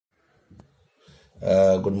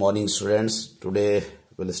Good morning, students. Today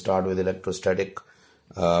we'll start with electrostatic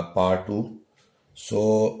part 2.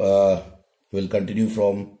 We'll continue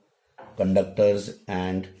from conductors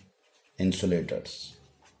and insulators.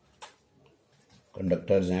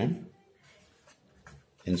 Conductors and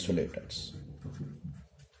insulators.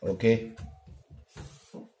 Okay.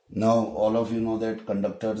 Now all of you know that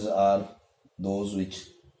conductors are those which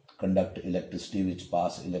conduct electricity, which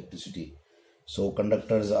pass electricity. So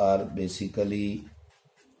conductors are basically,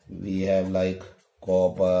 we have like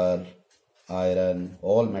copper, iron,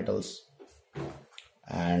 all metals,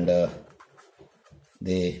 and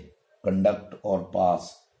they conduct or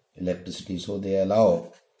pass electricity. So they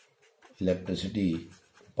allow electricity to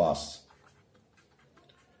pass.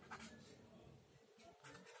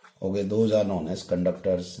 Okay, those are known as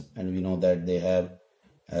conductors, and we know that they have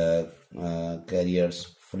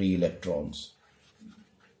carriers, free electrons.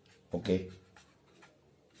 Okay.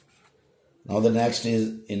 Now the next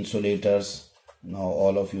is insulators. Now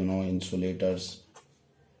all of you know insulators,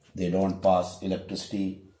 they don't pass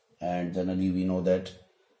electricity, and generally we know that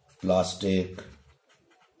plastic,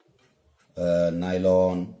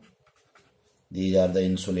 nylon, these are the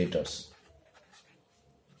insulators,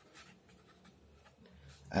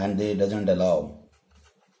 and they doesn't allow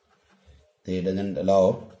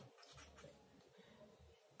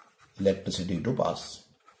electricity to pass.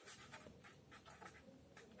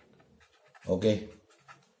 Okay,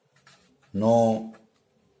 no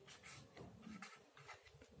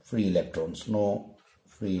free electrons,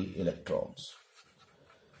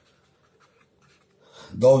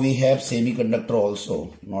 Though we have semiconductor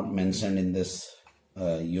also not mentioned in this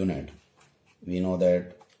unit. We know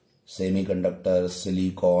that semiconductor,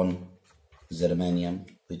 silicon, germanium,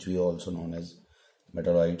 which we also known as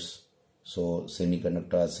metalloids. So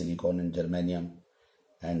semiconductor, silicon and germanium,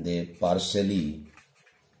 and they partially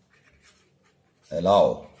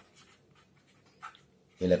allow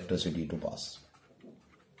electricity to pass.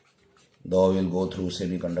 Though we'll go through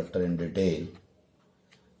semiconductor in detail,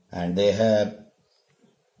 and they have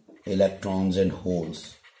electrons and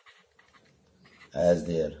holes as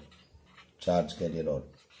their charge carrier or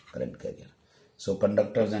current carrier. So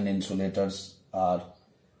conductors and insulators are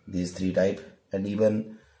these three types. And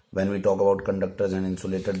even when we talk about conductors and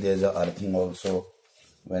insulators, there is a earthing also.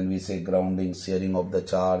 When we say grounding, sharing of the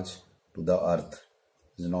charge to the earth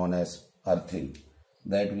is known as earthing.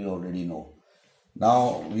 That we already know.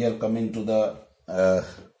 Now we are coming to the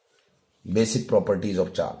basic properties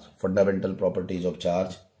of charge, fundamental properties of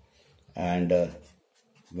charge. And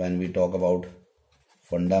when we talk about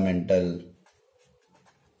fundamental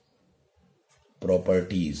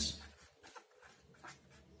properties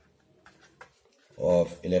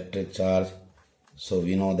of electric charge, so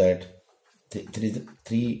we know that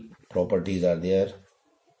three properties are there.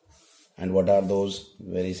 And what are those?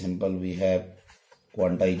 Very simple. We have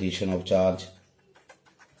quantization of charge.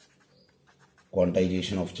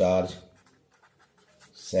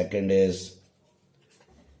 Second is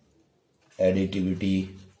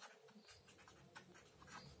additivity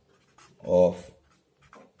of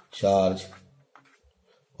charge,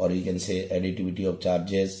 or you can say additivity of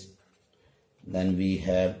charges. Then we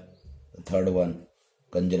have the third one,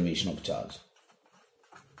 conservation of charge.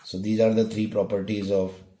 So these are the three properties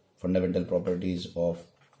of fundamental properties of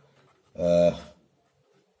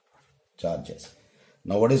charges.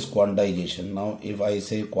 Now what is quantization? Now if I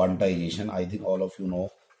say quantization, I think all of you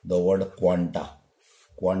know the word quanta.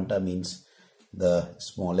 Quanta means the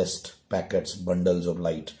smallest packets, bundles of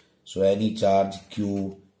light. So any charge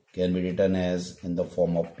Q can be written as in the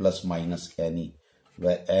form of plus minus Ne,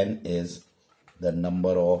 where N is the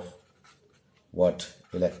number of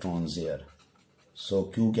electrons here. So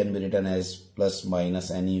Q can be written as plus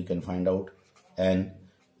minus Ne. You can find out N,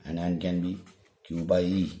 and N can be Q by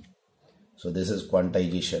E. So this is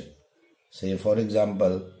quantization. Say for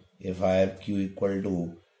example, if I have Q equal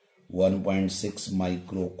to 1.6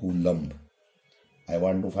 microcoulomb, I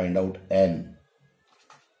want to find out N.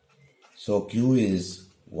 So Q is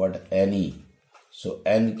Ne. So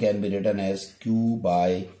N can be written as Q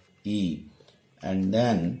by E, and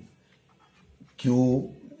then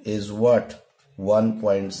Q is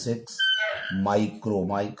 1.6 micro.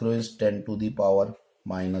 Micro is 10 to the power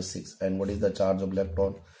minus 6. And what is the charge of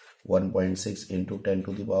electron? 1.6 into 10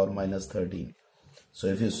 to the power minus 13. So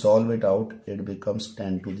if you solve it out, it becomes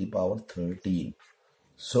 10 to the power 13.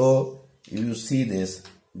 So if you see this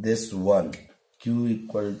one, Q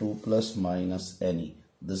equal to plus minus Ne.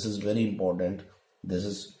 This is very important. This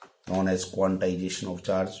is known as quantization of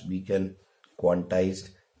charge. We can quantize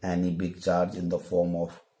any big charge in the form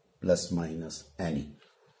of plus minus Ne.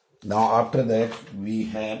 Now after that we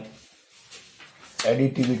have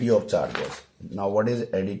additivity of charges. Now what is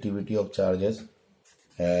additivity of charges?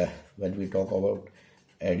 When we talk about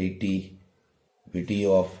additivity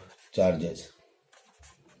of charges,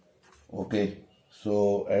 okay,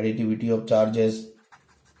 so additivity of charges,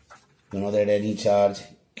 you know that any charge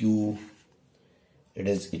Q,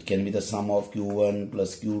 it can be the sum of Q1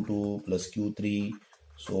 plus Q2 plus Q3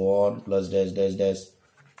 so on plus dash dash dash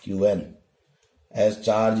Qn, as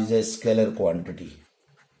charge is a scalar quantity,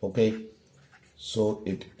 okay, so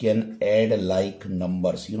it can add like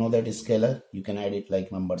numbers. You know that is scalar, you can add it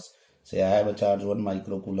like numbers. Say I have a charge 1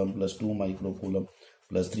 microcoulomb plus 2 microcoulomb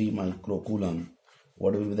plus 3 microcoulomb.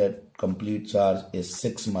 What will be that complete charge is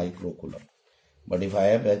 6 microcoulomb. But if I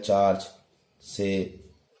have a charge say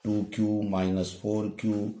 2q minus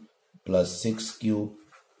 4q plus 6q,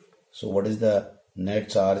 so what is the net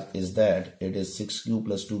charge is that it is 6q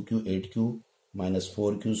plus 2q 8q minus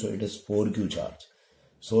 4q, so it is 4q charge.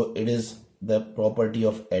 So it is the property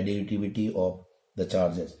of additivity of the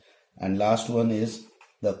charges. And last one is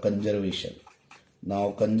the conservation.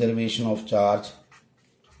 Now conservation of charge,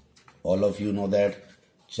 all of you know that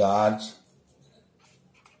charge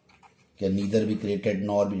can neither be created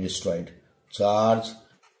nor be destroyed. Charge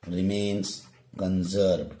remains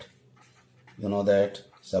conserved. You know that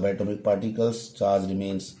subatomic particles, charge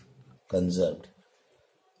remains conserved.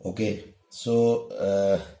 Okay, so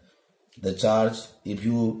the charge, if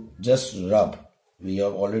you just rub, we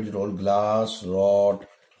have already told glass rod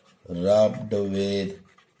rubbed with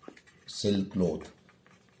silk cloth.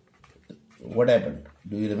 What happened?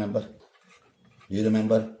 Do you remember? Do you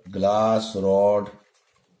remember? Glass rod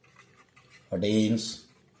attains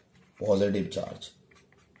positive charge.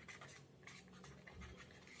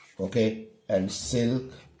 Okay, and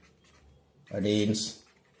silk attains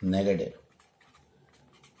negative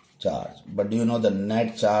charge. But do you know the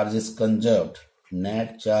net charge is conserved?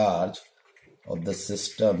 Net charge of the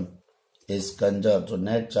system is conserved. So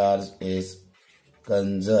net charge is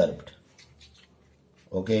conserved.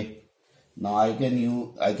 Okay. Now I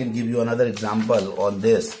can give you another example on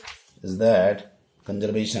this. Is that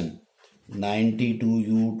conservation?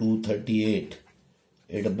 92U238.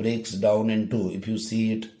 It breaks down into, if you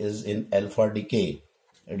see it is in alpha decay,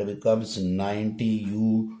 it becomes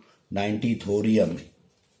 90 thorium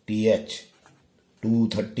TH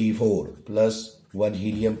 234 plus 1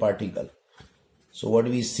 helium particle. So what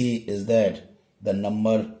we see is that the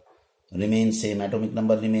number remains same, atomic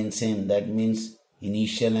number remains same. That means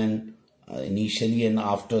initially and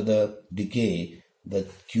after the decay, the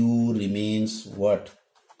Q remains what?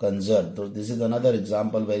 Conserved. So this is another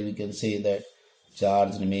example where we can say that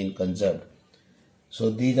charge remain conserved. So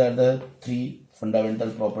these are the three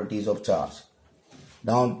fundamental properties of charge.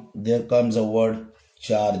 Now there comes a word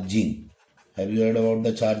charging. Have you heard about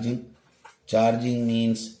the charging? Charging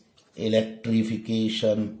means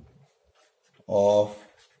electrification of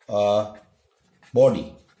a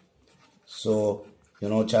body. So you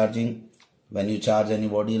know charging, when you charge any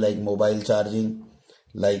body, like mobile charging,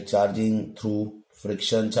 like charging through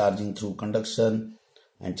friction, charging through conduction,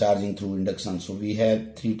 and charging through induction. So we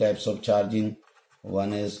have three types of charging.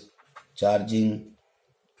 One is charging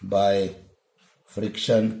by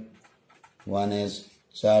friction, one is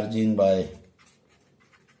charging by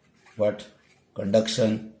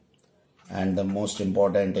conduction, and the most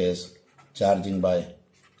important is charging by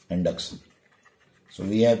induction. So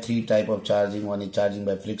we have three types of charging. One is charging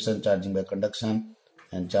by friction, charging by conduction,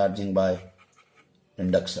 and charging by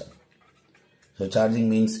induction. So charging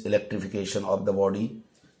means electrification of the body.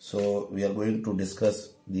 So we are going to discuss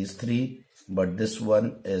these three, but this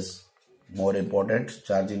one is more important,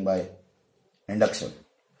 charging by induction.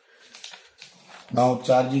 Now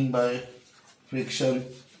charging by friction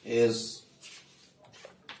is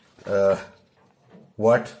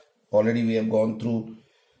what? Already we have gone through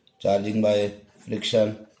charging by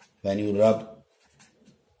friction. When you rub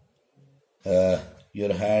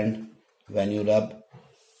your hand, when you rub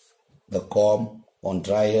the comb on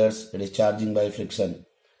dry hairs, it is charging by friction.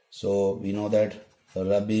 So we know that the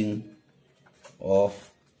rubbing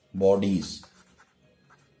of bodies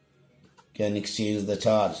can exchange the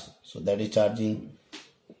charge. So that is charging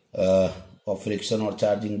of friction or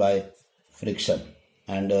charging by friction.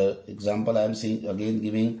 And example I am seeing again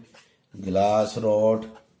giving glass rod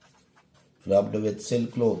rubbed with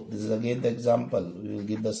silk cloth. This is again the example. We will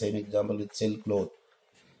give the same example with silk cloth.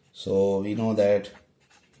 So we know that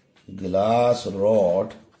glass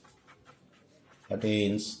rod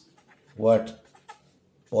attains what?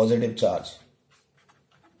 Positive charge.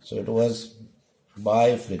 So it was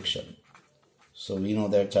by friction. So we know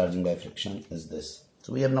that charging by friction is this.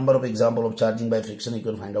 So we have number of example of charging by friction. You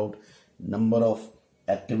can find out number of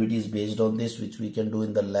activities based on this which we can do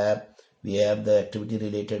in the lab. We have the activity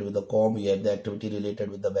related with the comb, we have the activity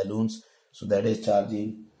related with the balloons. So that is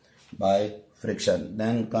charging by friction.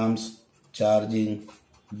 Then comes charging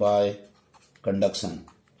by conduction.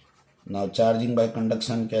 Now charging by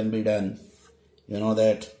conduction can be done, you know,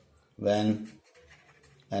 that when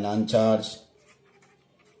an uncharged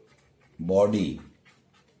body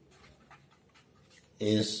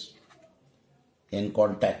is in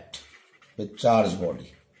contact with charged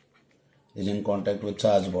body,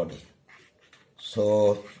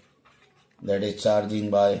 so that is charging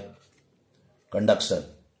by conduction.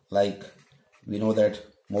 Like we know that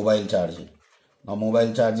mobile charging. Now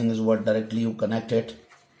mobile charging is what directly you connect it,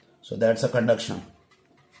 so that's a conduction.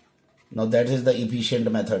 Now that is the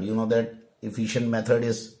efficient method. You know that efficient method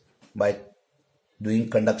is by doing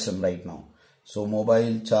conduction right now. So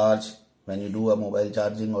mobile charge, when you do a mobile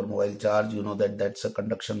charging or mobile charge, you know that that's a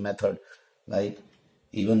conduction method. Like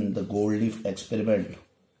even the gold leaf experiment,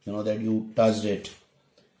 you know that you touched it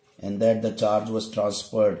and that the charge was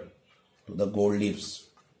transferred to the gold leaves.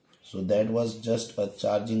 So that was just a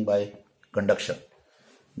charging by conduction.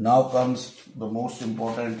 Now comes the most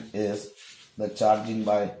important is the charging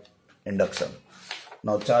by induction.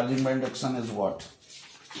 Now charging by induction is what?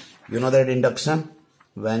 You know that induction,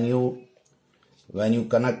 when you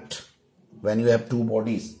connect, when you have two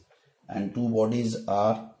bodies and two bodies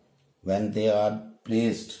are, when they are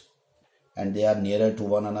placed and they are nearer to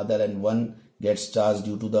one another and one gets charged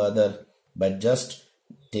due to the other by just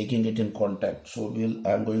taking it in contact. So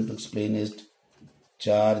I am going to explain is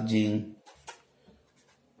charging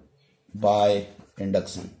by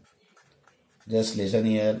induction. Just listen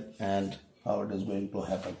here and how it is going to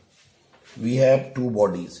happen. We have two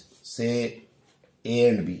bodies, say A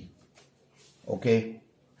and B. Okay,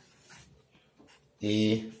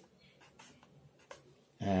 A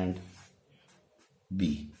and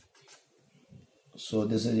B. So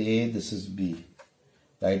this is A, this is B.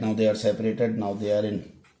 Right now they are separated. Now they are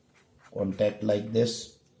in contact like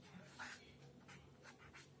this,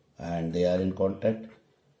 and they are in contact,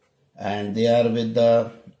 and they are with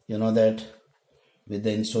the, you know that, with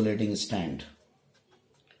the insulating stand.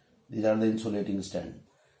 These are the insulating stand.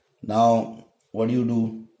 Now what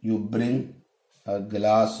do? You bring a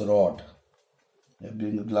glass rod. You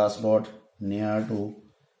bring a glass rod near to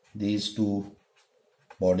these two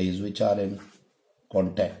bodies which are in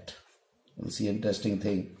contact. You'll see interesting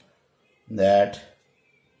thing that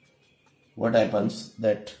what happens,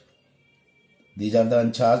 that these are the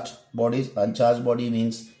uncharged bodies. Uncharged body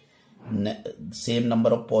means same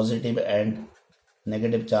number of positive and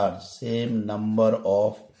negative charge. Same number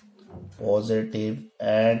of positive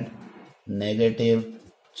and negative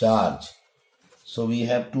charge. So we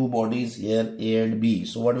have two bodies here, A and B.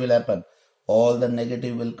 So what will happen? All the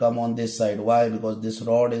negative will come on this side. Why? Because this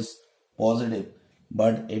rod is positive,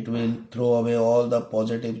 but it will throw away all the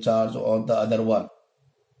positive charge on the other one.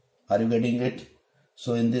 Are you getting it?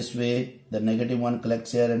 So in this way, the negative one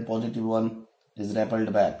collects here and positive one is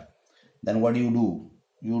repelled back. Then what do?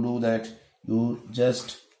 You do that you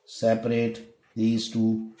just separate these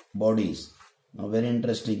two bodies. Now very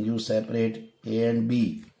interesting, you separate A and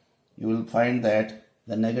B. You will find that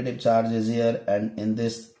the negative charge is here and in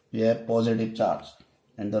this we have positive charge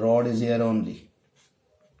and the rod is here only.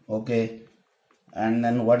 Okay, and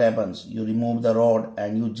then what happens? You remove the rod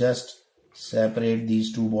and you just separate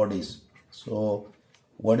these two bodies. So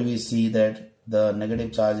what we see, that the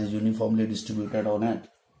negative charge is uniformly distributed on it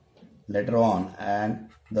later on, and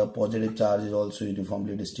the positive charge is also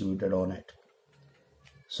uniformly distributed on it.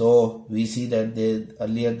 So we see that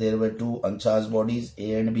earlier there were two uncharged bodies,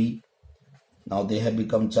 A and B. Now they have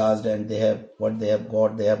become charged and they have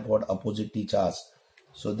got oppositely charged.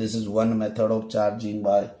 So this is one method of charging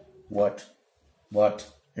by what?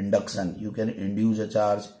 Induction. You can induce a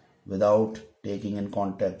charge without taking in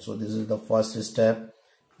contact. So this is the first step,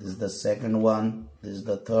 this is the second one, this is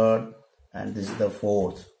the third, and this is the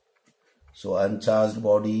fourth. So uncharged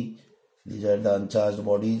body, these are the uncharged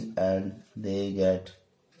bodies and they get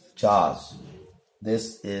charged.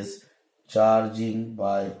 This is charging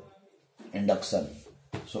by induction.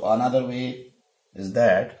 So another way is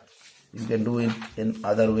that you can do it in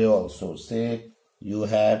other way also. Say you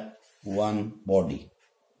have one body.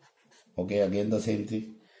 Okay, again the same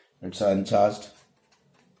thing. It's uncharged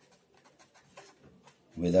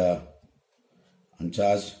with a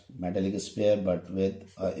uncharged metallic sphere but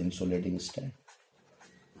with an insulating stand.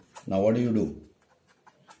 Now what do? You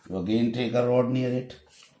again take a rod near it,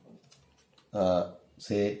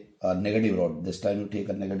 say a negative rod. This time you take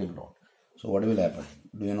a negative rod. So what will happen?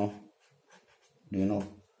 Do you know?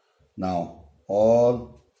 Now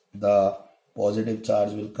all the positive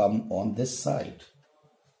charge will come on this side.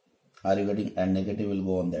 Are you getting? And negative will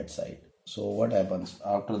go on that side. So what happens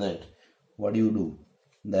after that? What do?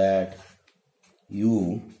 That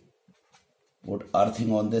you put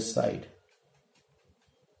earthing on this side.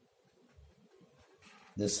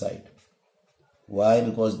 This side. Why?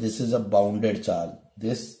 Because this is a bounded charge.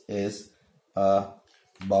 This is a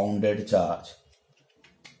bounded charge.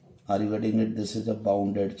 Are you getting it? This is a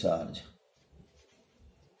bounded charge.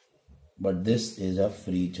 But this is a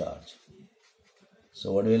free charge.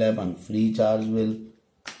 So what will happen? Free charge will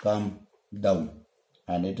come down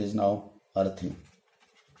and it is now earthing.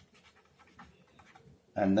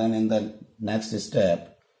 And then in the next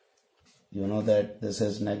step, you know that this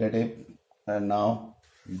is negative and now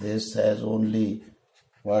this has only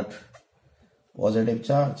what? Positive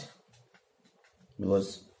charge,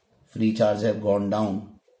 because free charge have gone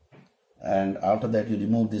down. And after that you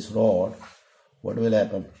remove this rod, what will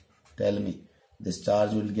happen? Tell me. This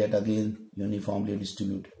charge will get again uniformly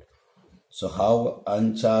distributed. So how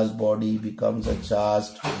uncharged body becomes a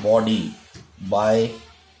charged body? By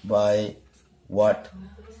what?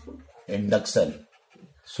 Induction.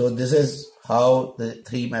 So this is how the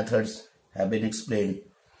three methods have been explained.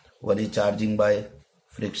 One is charging by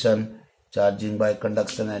friction, charging by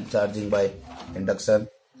conduction, and charging by induction.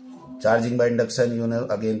 Charging by induction, you know,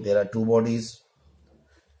 again there are two bodies.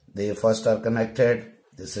 They first are connected.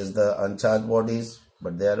 This is the uncharged bodies,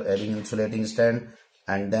 but they are having insulating stand.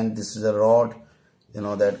 And then this is a rod. You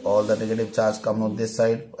know that all the negative charge come on this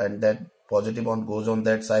side and that positive one goes on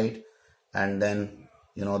that side. And then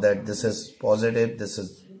you know that this is positive, this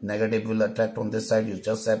is negative will attract on this side. You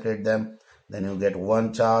just separate them. Then you get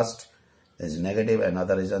one charged is negative,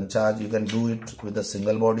 another is uncharged. You can do it with a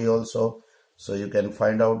single body also. So you can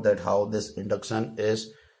find out that how this induction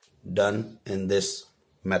is done in this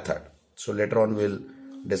method. So later on we'll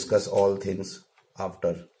discuss all things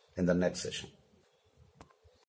after in the next session.